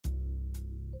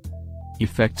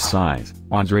Effect size,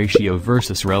 odds ratio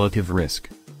versus relative risk.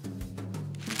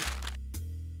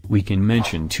 We can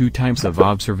mention two types of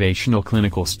observational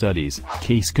clinical studies,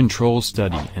 case control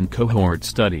study and cohort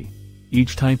study.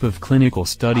 Each type of clinical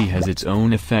study has its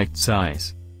own effect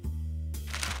size.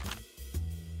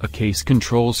 A case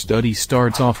control study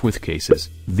starts off with cases.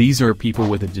 These are people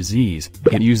with a disease.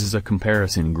 It uses a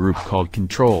comparison group called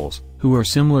controls, who are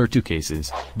similar to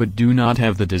cases, but do not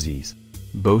have the disease.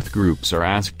 Both groups are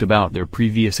asked about their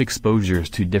previous exposures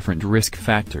to different risk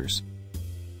factors.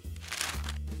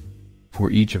 For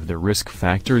each of the risk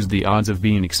factors, the odds of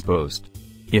being exposed.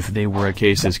 If they were a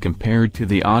case is compared to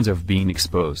the odds of being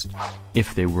exposed.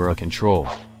 If they were a control.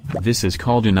 This is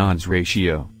called an odds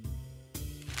ratio.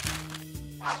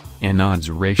 An odds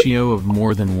ratio of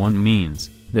more than 1 means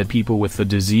that people with the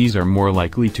disease are more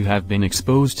likely to have been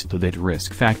exposed to that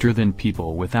risk factor than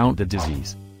people without the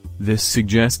disease. This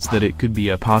suggests that it could be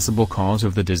a possible cause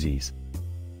of the disease.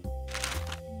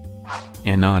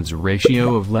 An odds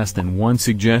ratio of less than 1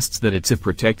 suggests that it's a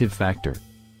protective factor.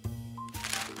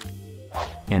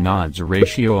 An odds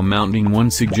ratio amounting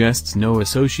 1 suggests no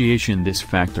association this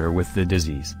factor with the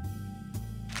disease.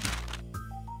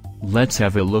 Let's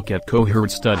have a look at cohort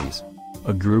studies.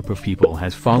 A group of people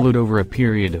has followed over a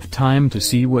period of time to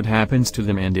see what happens to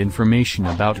them, and information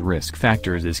about risk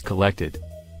factors is collected.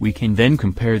 We can then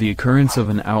compare the occurrence of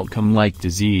an outcome like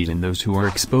disease in those who are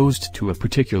exposed to a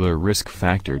particular risk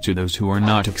factor to those who are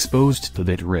not exposed to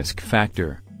that risk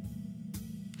factor.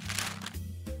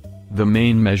 The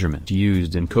main measurement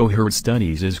used in cohort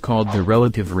studies is called the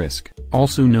relative risk,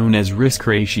 also known as risk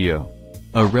ratio.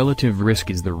 A relative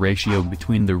risk is the ratio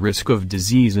between the risk of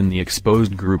disease in the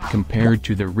exposed group compared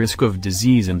to the risk of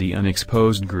disease in the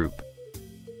unexposed group.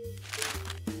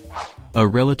 A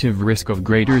relative risk of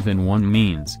greater than 1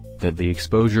 means that the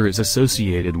exposure is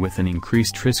associated with an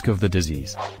increased risk of the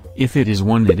disease. If it is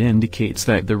 1, it indicates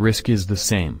that the risk is the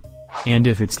same. And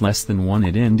if it's less than 1,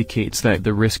 it indicates that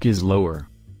the risk is lower.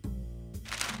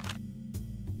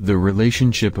 The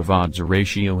relationship of odds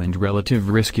ratio and relative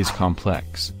risk is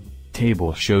complex.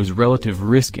 Table shows relative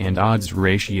risk and odds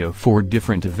ratio for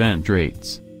different event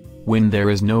rates. When there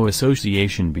is no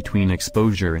association between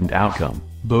exposure and outcome,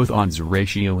 both odds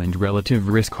ratio and relative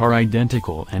risk are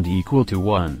identical and equal to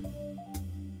 1.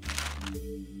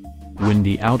 When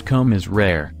the outcome is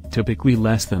rare, typically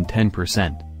less than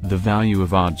 10%, the value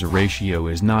of odds ratio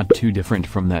is not too different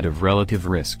from that of relative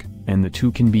risk, and the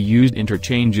two can be used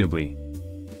interchangeably.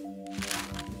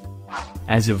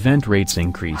 As event rates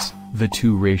increase, the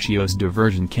two ratios'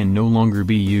 diversion can no longer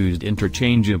be used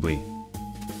interchangeably.